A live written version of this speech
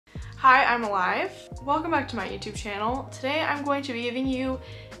Hi, I'm Alive. Welcome back to my YouTube channel. Today I'm going to be giving you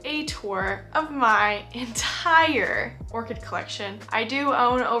a tour of my entire orchid collection. I do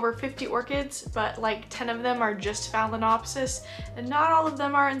own over 50 orchids, but like 10 of them are just Phalaenopsis, and not all of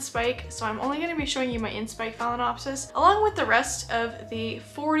them are in spike, so I'm only going to be showing you my in-spike Phalaenopsis, along with the rest of the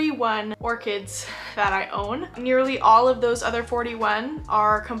 41 orchids that I own. Nearly all of those other 41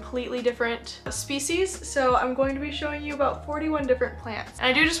 are completely different species, so I'm going to be showing you about 41 different plants. And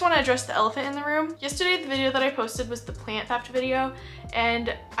I do just want to address the elephant in the room. Yesterday, the video that I posted was the plant theft video,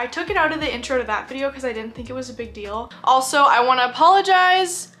 and I took it out of the intro to that video because I didn't think it was a big deal. Also, I want to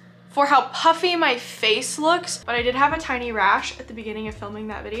apologize for how puffy my face looks, but I did have a tiny rash at the beginning of filming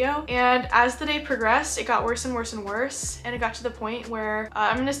that video, and as the day progressed it got worse and worse and worse, and it got to the point where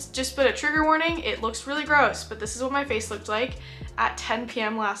I'm gonna just put a trigger warning. It looks really gross, but this is what my face looked like at 10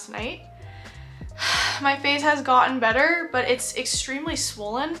 p.m. last night. My face has gotten better, but it's extremely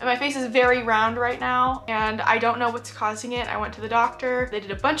swollen. And my face is very round right now, and I don't know what's causing it. I went to the doctor. They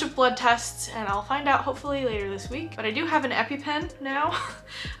did a bunch of blood tests, and I'll find out hopefully later this week. But I do have an EpiPen now.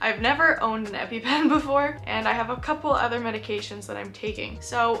 I've never owned an EpiPen before, and I have a couple other medications that I'm taking.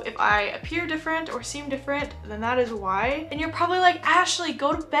 So if I appear different or seem different, then that is why. And you're probably like, Ashley,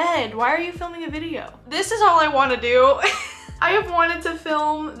 go to bed. Why are you filming a video? This is all I want to do. I have wanted to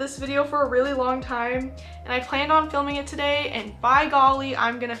film this video for a really long time, and I planned on filming it today, and by golly,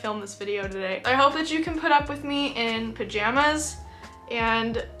 I'm gonna film this video today. I hope that you can put up with me in pajamas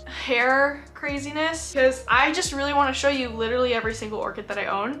and hair craziness, because I just really want to show you literally every single orchid that I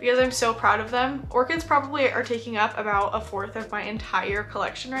own because I'm so proud of them. Orchids probably are taking up about 1/4 of my entire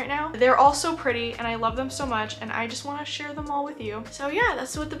collection right now. They're all so pretty and I love them so much, and I just want to share them all with you. So yeah,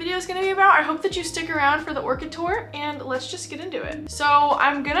 that's what the video is going to be about. I hope that you stick around for the orchid tour, and let's just get into it. So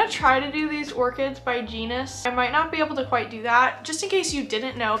I'm gonna try to do these orchids by genus. I might not be able to quite do that, just in case you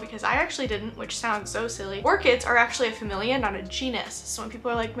didn't know, because I actually didn't, which sounds so silly. Orchids are actually a familia, not a genus. So when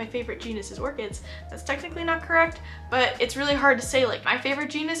people are like, my favorite genus is orchids, that's technically not correct, but it's really hard to say. Like, my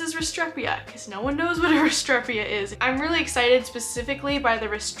favorite genus is Restrepia, because no one knows what a Restrepia is. I'm really excited specifically by the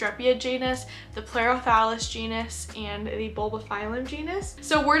Restrepia genus, the Pleurothallis genus, and the Bulbophyllum genus.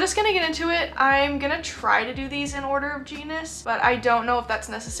 So we're just gonna get into it. I'm gonna try to do these in order of genus, but I don't know if that's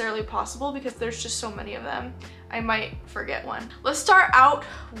necessarily possible because there's just so many of them. I might forget one. Let's start out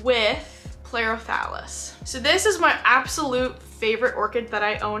with Pleurothallis. So this is my absolute favorite orchid that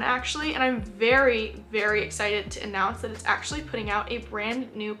I own actually, and I'm very, very excited to announce that it's actually putting out a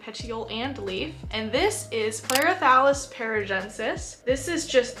brand new petiole and leaf. And this is Pleurothallis paragensis. This is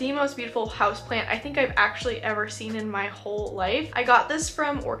just the most beautiful houseplant I think I've actually ever seen in my whole life. I got this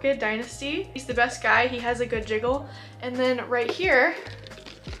from Orchid Dynasty. He's the best guy. He has a good jiggle. And then right here,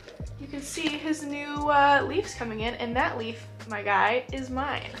 you can see his new leaves coming in, and that leaf, my guy, is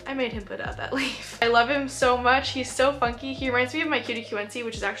mine. I made him put out that leaf. I love him so much. He's so funky. He reminds me of my cutie QNC,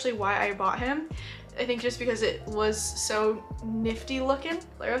 which is actually why I bought him. I think just because it was so nifty looking.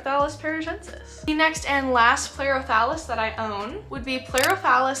 Pleurothallis paragensis. The next and last Pleurothallis that I own would be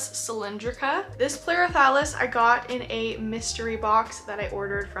Pleurothallis cylindrica. This Pleurothallis I got in a mystery box that I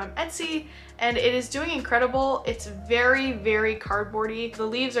ordered from Etsy, and it is doing incredible. It's very, very cardboardy. The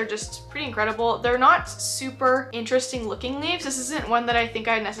leaves are just pretty incredible. They're not super interesting looking leaves. This isn't one that I think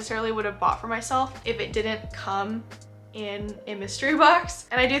I necessarily would have bought for myself if it didn't come in a mystery box.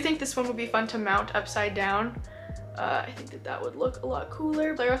 And I do think this one would be fun to mount upside down. I think that would look a lot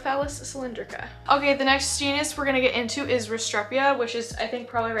cooler. Pleurothallis cylindrica. Okay, the next genus we're gonna get into is Restrepia, which is, I think,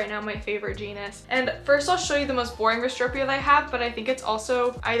 probably right now my favorite genus. And first I'll show you the most boring Restrepia that I have, but I think it's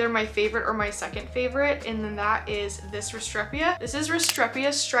also either my favorite or my second favorite, and then that is this Restrepia. This is Restrepia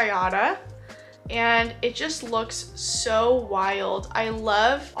striata, and it just looks so wild. I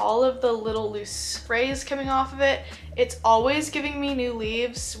love all of the little loose sprays coming off of it. It's always giving me new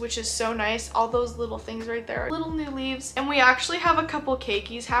leaves, which is so nice. All those little things right there are little new leaves. And we actually have a couple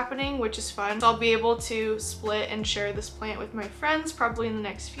keikis happening, which is fun. So I'll be able to split and share this plant with my friends probably in the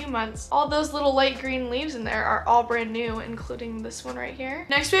next few months. All those little light green leaves in there are all brand new, including this one right here.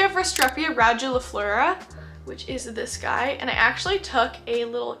 Next we have Restrepia raduliflora, which is this guy, and I actually took a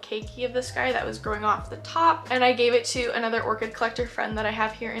little keiki of this guy that was growing off the top, and I gave it to another orchid collector friend that I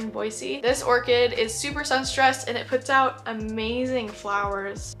have here in Boise. This orchid is super sun stressed, and it puts out amazing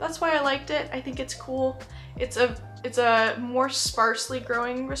flowers. That's why I liked it. I think it's cool. It's a more sparsely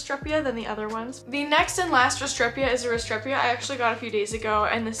growing Restrepia than the other ones. The next and last Restrepia is a Restrepia I actually got a few days ago,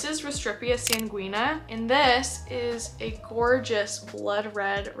 and this is Restrepia sanguina, and this is a gorgeous blood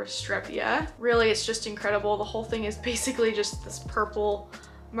red Restrepia. Really, it's just incredible. The whole thing is basically just this purple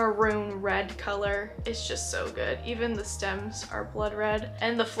maroon red color. It's just so good. Even the stems are blood red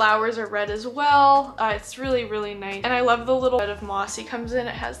and the flowers are red as well. It's really, really nice. And I love the little bit of moss he comes in.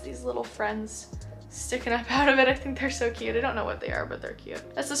 It has these little friends sticking up out of it. I think they're so cute. I don't know what they are, but they're cute.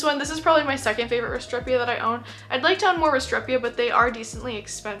 That's this one. This is probably my second favorite Restrepia that I own. I'd like to own more Restrepia, but they are decently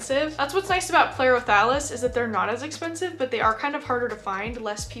expensive. That's what's nice about Pleurothallis, is that they're not as expensive, but they are kind of harder to find.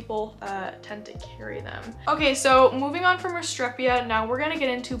 Less people tend to carry them. Okay, so moving on from Restrepia, now we're gonna get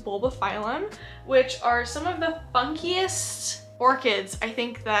into Bulbophyllum, which are some of the funkiest orchids I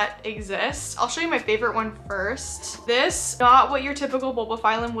think that exist. I'll show you my favorite one first. This, not what your typical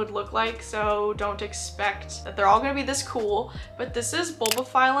Bulbophyllum would look like, so don't expect that they're all gonna be this cool, but this is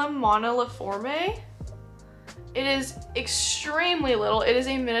Bulbophyllum moniliforme. It is extremely little. It is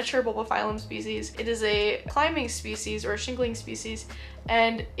a miniature Bulbophyllum species. It is a climbing species or a shingling species,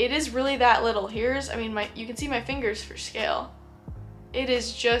 and it is really that little. Here's, I mean, you can see my fingers for scale. It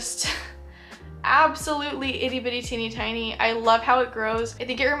is just absolutely itty bitty teeny tiny. I love how it grows. I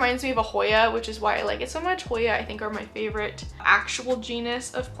think it reminds me of a Hoya, which is why I like it so much. Hoya, I think, are my favorite actual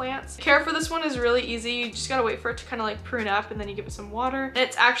genus of plants. Care for this one is really easy. You just gotta wait for it to kind of like prune up, and then you give it some water. And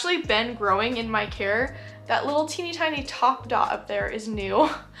it's actually been growing in my care. That little teeny tiny top dot up there is new,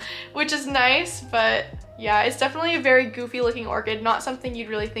 which is nice, but yeah, it's definitely a very goofy looking orchid, not something you'd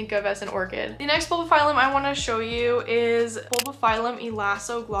really think of as an orchid. The next Bulbophyllum I want to show you is Bulbophyllum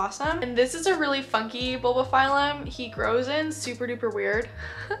elasoglossum, and this is a really funky Bulbophyllum. He grows in super duper weird.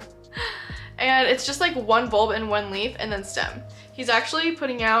 And it's just like one bulb and one leaf and then stem. He's actually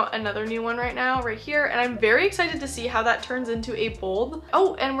putting out another new one right now, right here, and I'm very excited to see how that turns into a bulb.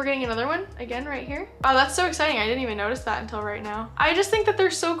 Oh, and we're getting another one again right here. Oh, that's so exciting. I didn't even notice that until right now. I just think that they're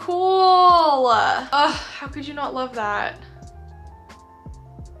so cool. Ugh, how could you not love that?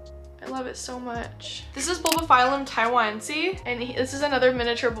 I love it so much. This is Bulbophyllum taiwanese, and this is another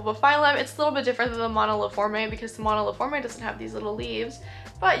miniature Bulbophyllum. It's a little bit different than the moniliforme because the moniliforme doesn't have these little leaves,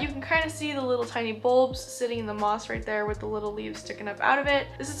 but you can kind of see the little tiny bulbs sitting in the moss right there with the little leaves sticking up out of it.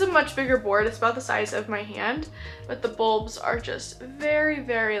 This is a much bigger board. It's about the size of my hand, but the bulbs are just very,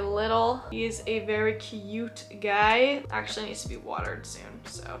 very little. He is a very cute guy. Actually needs to be watered soon,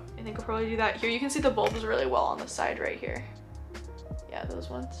 so I think I'll probably do that. Here you can see the bulbs really well on the side right here. Yeah, those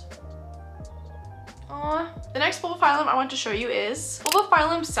ones. The next Bulbophyllum I want to show you is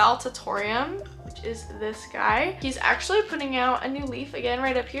Bulbophyllum saltatorium, which is this guy. He's actually putting out a new leaf again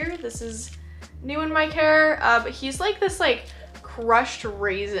right up here. This is new in my care, but he's like this like crushed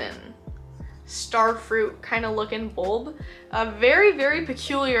raisin, star fruit kind of looking bulb. Very, very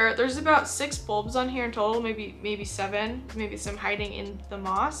peculiar. There's about 6 bulbs on here in total, maybe 7, maybe some hiding in the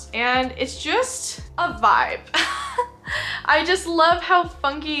moss, and it's just a vibe. I just love how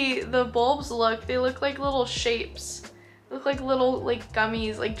funky the bulbs look. They look like little shapes. They look like little like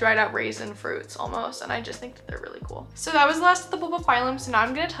gummies, like dried out raisin fruits almost, and I just think that they're really cool. So that was the last of the Bulbophyllum, so now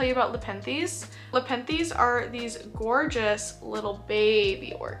I'm gonna tell you about Lepanthes. Lepanthes are these gorgeous little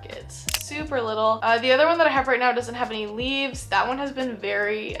baby orchids. Super little. The other one that I have right now doesn't have any leaves. That one has been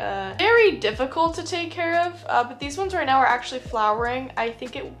very, very difficult to take care of, but these ones right now are actually flowering. I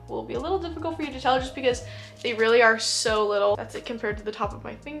think it will be a little difficult for you to tell just because they really are so little. That's it compared to the top of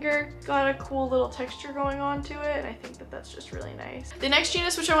my finger. Got a cool little texture going on to it, and I think that that's just really nice. The next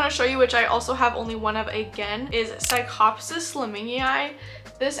genus which I want to show you, which I also have only one of again, is Psychopsis lamingii.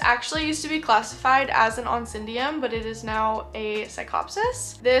 This actually used to be classified as an Oncidium, but it is now a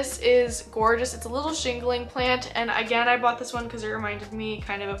Psychopsis. This is gorgeous. It's a little shingling plant, and again, I bought this one because it reminded me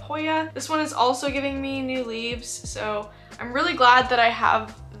kind of Hoya. This one is also giving me new leaves, so I'm really glad that I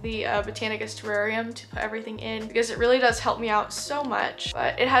have the Botanicus terrarium to put everything in because it really does help me out so much.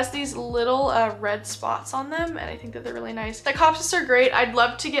 But it has these little red spots on them, and I think that they're really nice. Psychopsis are great. I'd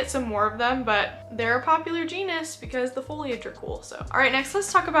love to get some more of them, but they're a popular genus because the foliage are cool. So, all right, next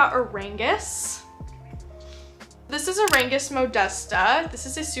let's talk about Arangus. This is Arangus modesta. This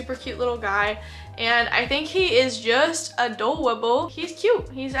is a super cute little guy, and I think he is just adorable. He's cute.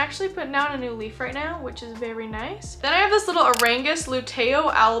 He's actually putting out a new leaf right now, which is very nice. Then I have this little Arangus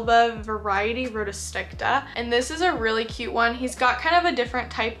luteo alba variety rotostecta, and this is a really cute one. He's got kind of a different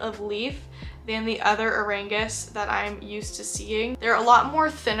type of leaf than the other Arangus that I'm used to seeing. They're a lot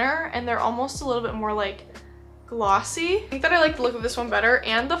more thinner, and they're almost a little bit more like glossy. I think that I like the look of this one better,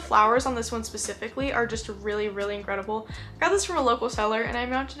 and the flowers on this one specifically are just really, really incredible. I got this from a local seller, and I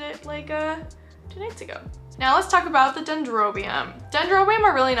mounted it like 2 nights ago. Now let's talk about the Dendrobium. Dendrobium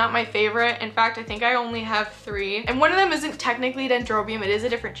are really not my favorite. In fact, I think I only have 3. And one of them isn't technically Dendrobium. It is a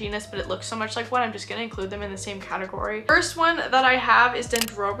different genus, but it looks so much like one. I'm just gonna include them in the same category. First one that I have is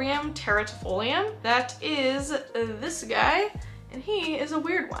Dendrobium terratifolium. That is this guy. and he is a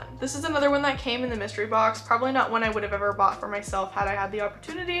weird one. This is another one that came in the mystery box. Probably not one I would have ever bought for myself had I had the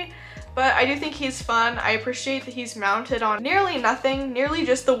opportunity, but I do think he's fun. I appreciate that he's mounted on nearly nothing, nearly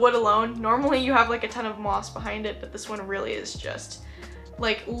just the wood alone. Normally you have like a ton of moss behind it, but this one really is just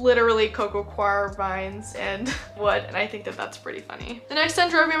like literally cocoa coir vines and wood, and I think that that's pretty funny. The next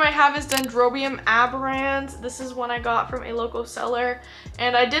dendrobium I have is Dendrobium aberrans. This is one I got from a local seller,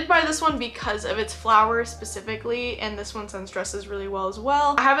 and I did buy this one because of its flowers specifically, and this one sun stresses really well as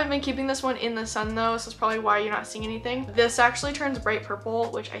well. I haven't been keeping this one in the sun though, so that's probably why you're not seeing anything. This actually turns bright purple,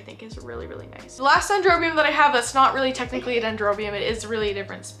 which I think is really, really nice. The last dendrobium that I have that's not really technically a dendrobium, it is really a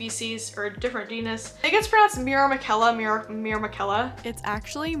different species or a different genus. I think it's pronounced Myrmacella. It's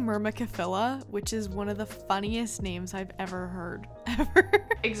actually Myrmecophila, which is one of the funniest names I've ever heard, ever.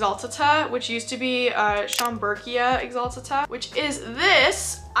 Exaltata, which used to be Schomburgia exaltata, which is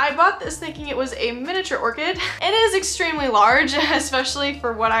this. I bought this thinking it was a miniature orchid. It is extremely large, especially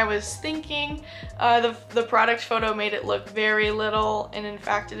for what I was thinking. The product photo made it look very little, and in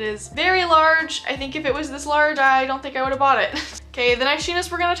fact it is very large. I think if it was this large, I don't think I would have bought it. Okay, the next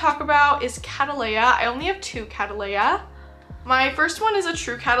genus we're gonna talk about is Cattleya. I only have 2 Cattleya. My first one is a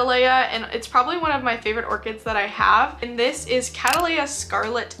true Cattleya, and it's probably one of my favorite orchids that I have. And this is Cattleya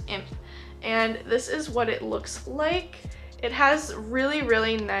Scarlet Imp. And this is what it looks like. It has really,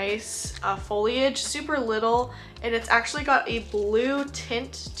 really nice foliage, super little, and it's actually got a blue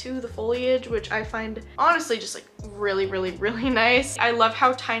tint to the foliage, which I find honestly just like really, really, really nice. I love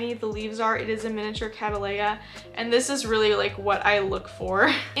how tiny the leaves are. It is a miniature Cattleya, and this is really like what I look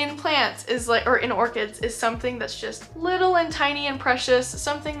for in plants is like, or in orchids, is something that's just little and tiny and precious,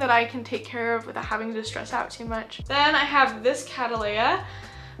 something that I can take care of without having to stress out too much. Then I have this Cattleya,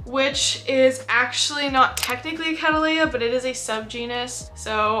 which is actually not technically a Cattleya, but it is a subgenus.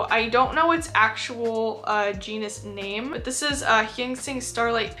 So I don't know its actual genus name, but this is Hyungsing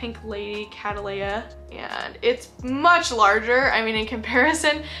Starlight Pink Lady Cattleya, and it's much larger. I mean, in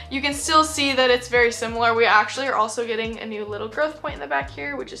comparison, you can still see that it's very similar. We actually are also getting a new little growth point in the back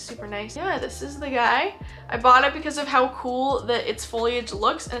here, which is super nice. Yeah, this is the guy. I bought it because of how cool that its foliage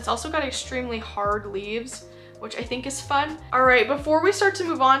looks, and it's also got extremely hard leaves, which I think is fun. All right, before we start to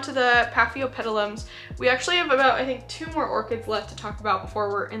move on to the Paphiopedilums, we actually have about, I think, 2 more orchids left to talk about before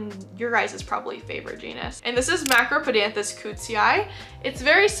we're in your guys' probably favorite genus. And this is Macropodanthus cootsii. It's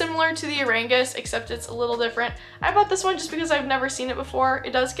very similar to the Arangus, except it's a little different. I bought this one just because I've never seen it before. It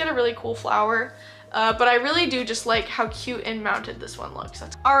does get a really cool flower. But I really do just like how cute and mounted this one looks.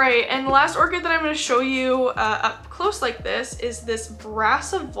 All right, and the last orchid that I'm going to show you up close like this is this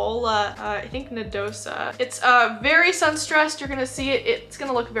Brassivola, I think nodosa. It's very sun stressed. You're going to see it. It's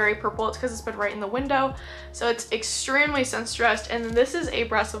going to look very purple. It's because it's been right in the window. So it's extremely sun stressed. And then this is a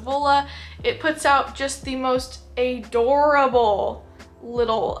Brassivola. It puts out just the most adorable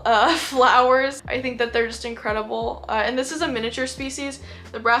little flowers. I think that they're just incredible. And this is a miniature species.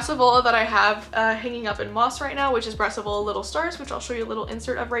 The Brassivola that I have hanging up in moss right now, which is Brassivola Little Stars, which I'll show you a little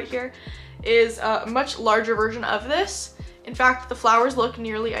insert of right here, is a much larger version of this. In fact, the flowers look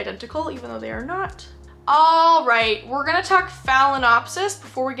nearly identical, even though they are not. All right, we're gonna talk Phalaenopsis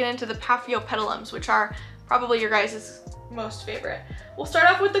before we get into the Paphiopedilums, which are probably your guys' most favorite. We'll start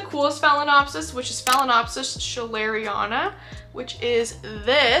off with the coolest Phalaenopsis, which is Phalaenopsis schilleriana, which is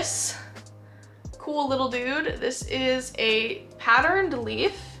this cool little dude. This is a patterned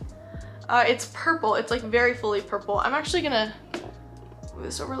leaf. It's purple. It's like very fully purple. I'm actually gonna move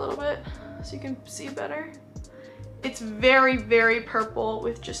this over a little bit so you can see better. It's very, very purple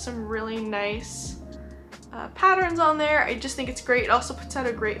with just some really nice patterns on there. I just think it's great. It also puts out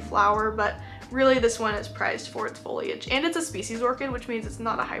a great flower, but really this one is prized for its foliage, and it's a species orchid, which means it's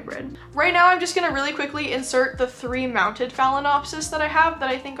not a hybrid. Right now I'm just gonna really quickly insert the 3 mounted Phalaenopsis that I have that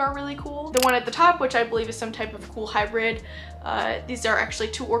I think are really cool. The one at the top, which I believe is some type of cool hybrid. These are actually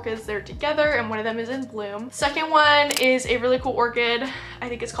 2 orchids there together, and one of them is in bloom. Second one is a really cool orchid. I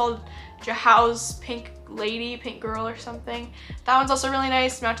think it's called Jahaus Pink Lady, Pink Girl or something. That one's also really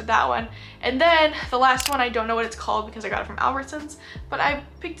nice, mounted that one. And then the last one, I don't know what it's called because I got it from Albertsons, but I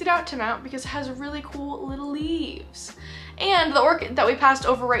picked it out to mount because it has really cool little leaves. And the orchid that we passed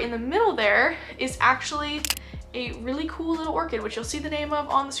over right in the middle there is actually a really cool little orchid, which you'll see the name of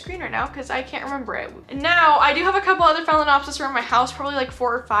on the screen right now because I can't remember it. And now I do have a couple other Phalaenopsis around my house, probably like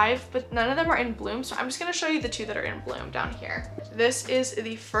 4 or 5, but none of them are in bloom. So I'm just gonna show you the 2 that are in bloom down here. This is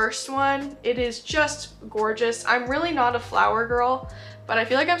the first one. It is just gorgeous. I'm really not a flower girl, but I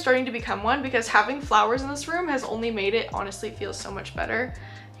feel like I'm starting to become one because having flowers in this room has only made it honestly feel so much better.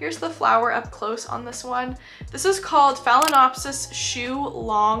 Here's the flower up close on this one. This is called Phalaenopsis Shoe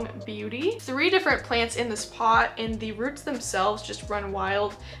Long Beauty. 3 different plants in this pot, and the roots themselves just run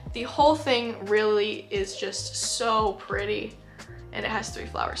wild. The whole thing really is just so pretty. And it has 3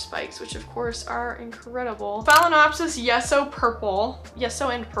 flower spikes, which of course are incredible. Phalaenopsis Yeso Purple.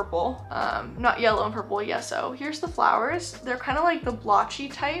 Yeso and purple. Not yellow and purple, yeso. Here's the flowers. They're kind of like the blotchy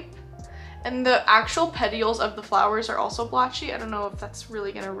type. And the actual petioles of the flowers are also blotchy. I don't know if that's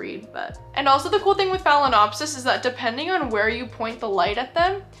really gonna read, but. And also the cool thing with Phalaenopsis is that depending on where you point the light at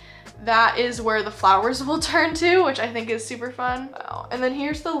them, that is where the flowers will turn to, which I think is super fun. Wow. And then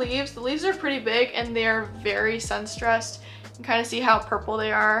here's the leaves. The leaves are pretty big and they're very sun stressed. You can kind of see how purple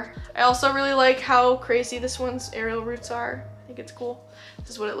they are. I also really like how crazy this one's aerial roots are. I think it's cool.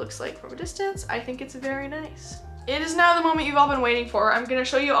 This is what it looks like from a distance. I think it's very nice. It is now the moment you've all been waiting for. I'm gonna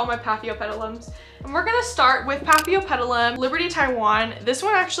show you all my Paphiopedilums. And we're gonna start with Paphiopedilum Liberty Taiwan. This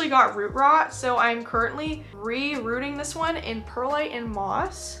one actually got root rot, so I'm currently re-rooting this one in perlite and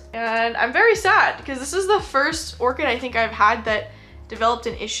moss. And I'm very sad because this is the first orchid I think I've had that developed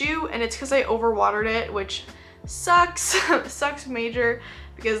an issue, and it's because I overwatered it, which sucks. Sucks major,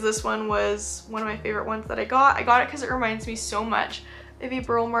 because this one was one of my favorite ones that I got. I got it because it reminds me so much of a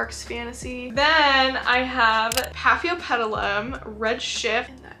Burlmark's Fantasy. Then I have Paphiopedilum Red Shift,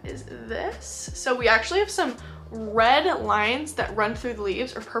 and that is this. So we actually have some red lines that run through the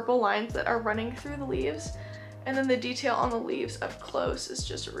leaves, or purple lines that are running through the leaves. And then the detail on the leaves up close is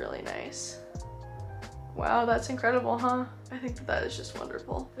just really nice. Wow, that's incredible, huh? I think that that is just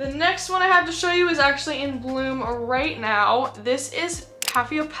wonderful. The next one I have to show you is actually in bloom right now. This is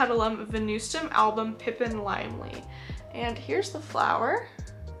Paphiopedilum Venustum Album Pippin Limely. And here's the flower.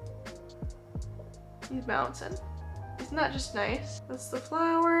 He's bouncing. Isn't that just nice? That's the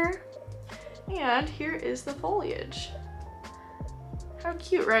flower. And here is the foliage. How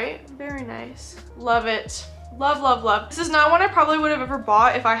cute, right? Very nice. Love it. Love, love, love. This is not one I probably would have ever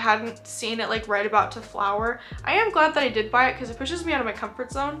bought if I hadn't seen it like right about to flower. I am glad that I did buy it because it pushes me out of my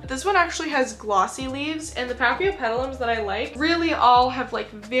comfort zone. This one actually has glossy leaves, and the Paphiopedilums that I like really all have like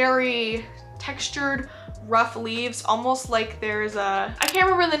very textured, rough leaves, almost like there's a, I can't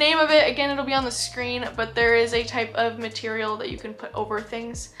remember the name of it, again it'll be on the screen, but there is a type of material that you can put over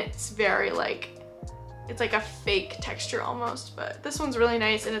things. It's very like, it's like a fake texture almost, but this one's really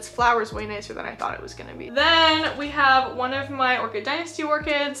nice, and its flower is way nicer than I thought it was gonna be. Then we have one of my Orchid Dynasty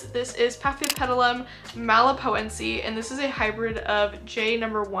orchids. This is Paphiopedilum Malapoense, and this is a hybrid of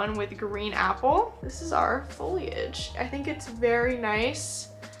J1 with green apple. This is our foliage. I think it's very nice.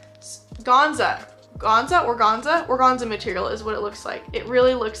 Organza material is what it looks like. It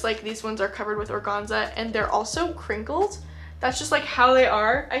really looks like these ones are covered with organza, and they're also crinkled. That's just like how they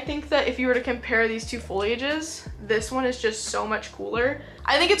are. I think that if you were to compare these two foliages, this one is just so much cooler.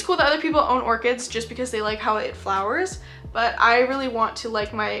 I think it's cool that other people own orchids just because they like how it flowers, but I really want to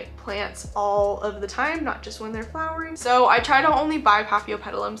like my plants all of the time, not just when they're flowering. So I try to only buy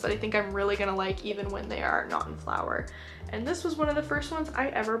Paphiopedilums that I think I'm really gonna like even when they are not in flower. And this was one of the first ones I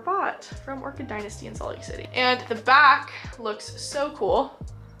ever bought from Orchid Dynasty in Salt Lake City. And the back looks so cool.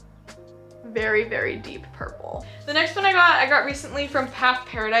 Very, very deep purple. The next one I got recently from Paph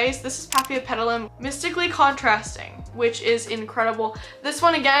Paradise. This is Paphiopedilum Mystically Contrasting, which is incredible. This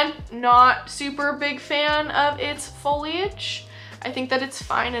one, again, not super big fan of its foliage. I think that it's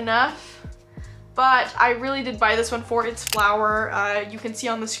fine enough, but I really did buy this one for its flower. You can see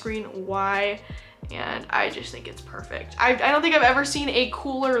on the screen why, and I just think it's perfect. I don't think I've ever seen a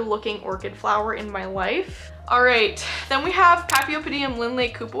cooler looking orchid flower in my life. All right, then we have Paphiopedium Lindley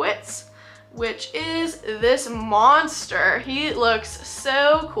Kupowitz, which is this monster. He looks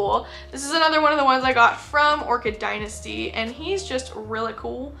so cool. This is another one of the ones I got from Orchid Dynasty, and he's just really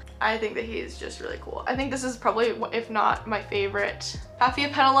cool. I think that he's just really cool. I think this is probably, if not my favorite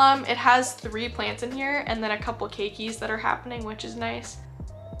Paphiopedilum. It has 3 plants in here and then a couple keikis that are happening, which is nice.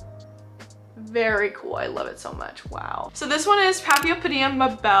 Very cool. I love it so much. Wow. So this one is Paphiopedium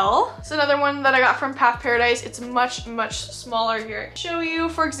Mabel. It's another one that I got from Paph Paradise. It's much, much smaller here. Show you,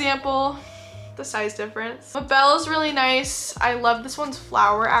 for example, the size difference. Mabel is really nice. I love this one's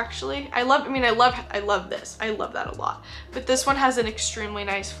flower actually. I love this. I love that a lot. But this one has an extremely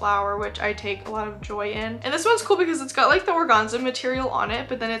nice flower, which I take a lot of joy in. And this one's cool because it's got like the organza material on it,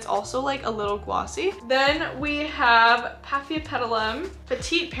 but then it's also like a little glossy. Then we have Paphiopedilum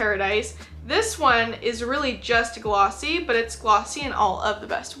Petite Paradise. This one is really just glossy, but it's glossy in all of the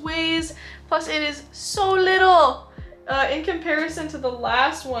best ways. Plus it is so little. In comparison to the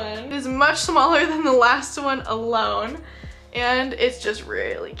last one, it is much smaller than the last one alone. and it's just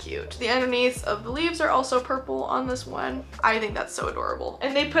really cute. The underneath of the leaves are also purple on this one. I think that's so adorable.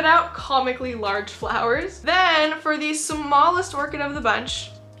 And they put out comically large flowers. Then for the smallest orchid of the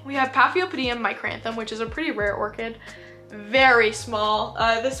bunch, we have Paphiopodium micranthum, which is a pretty rare orchid. Very small.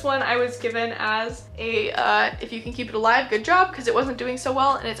 This one I was given as a, if you can keep it alive, good job, because it wasn't doing so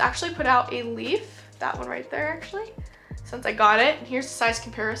well, and it's actually put out a leaf. That one right there, actually, since I got it. And here's the size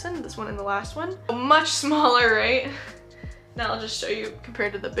comparison, this one and the last one. Much smaller, right? Now I'll just show you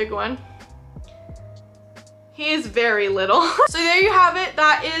compared to the big one. He is very little. So there you have it.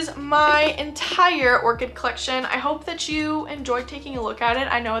 That is my entire orchid collection. I hope that you enjoyed taking a look at it.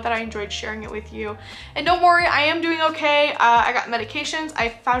 I know that I enjoyed sharing it with you. And don't worry, I am doing okay. I got medications. I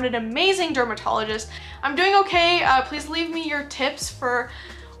found an amazing dermatologist. I'm doing okay. Please leave me your tips for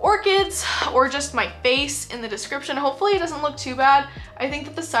orchids or just my face in the description. Hopefully it doesn't look too bad. I think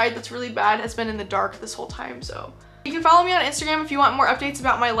that the side that's really bad has been in the dark this whole time, so. You can follow me on Instagram if you want more updates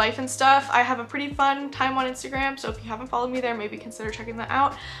about my life and stuff. I have a pretty fun time on Instagram, so if you haven't followed me there, maybe consider checking that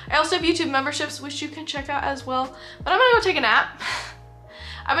out. I also have YouTube memberships, which you can check out as well. But I'm gonna go take a nap.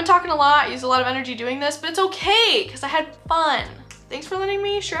 I've been talking a lot, used a lot of energy doing this, but it's okay, because I had fun. Thanks for letting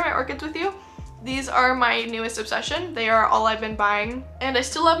me share my orchids with you. These are my newest obsession. They are all I've been buying. And I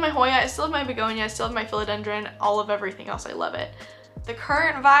still love my Hoya, I still have my begonia, I still have my philodendron, all of everything else, I love it. The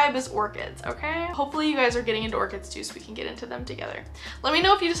current vibe is orchids, okay? Hopefully you guys are getting into orchids too, so we can get into them together. Let me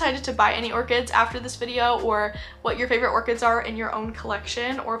know if you decided to buy any orchids after this video, or what your favorite orchids are in your own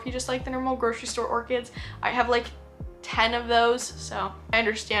collection, or if you just like the normal grocery store orchids. I have like 10 of those, so I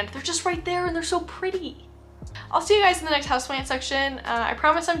understand. They're just right there and they're so pretty. I'll see you guys in the next houseplant section. I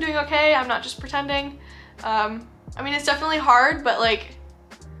promise I'm doing okay. I'm not just pretending. I mean, it's definitely hard, but like,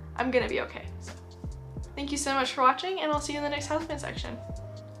 I'm gonna be okay. So. Thank you so much for watching, and I'll see you in the next houseplant section.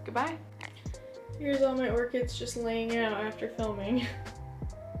 Goodbye. Here's all my orchids just laying out after filming.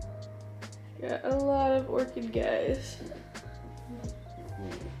 Got a lot of orchid guys.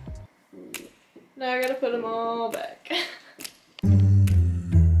 Now I gotta put them all back.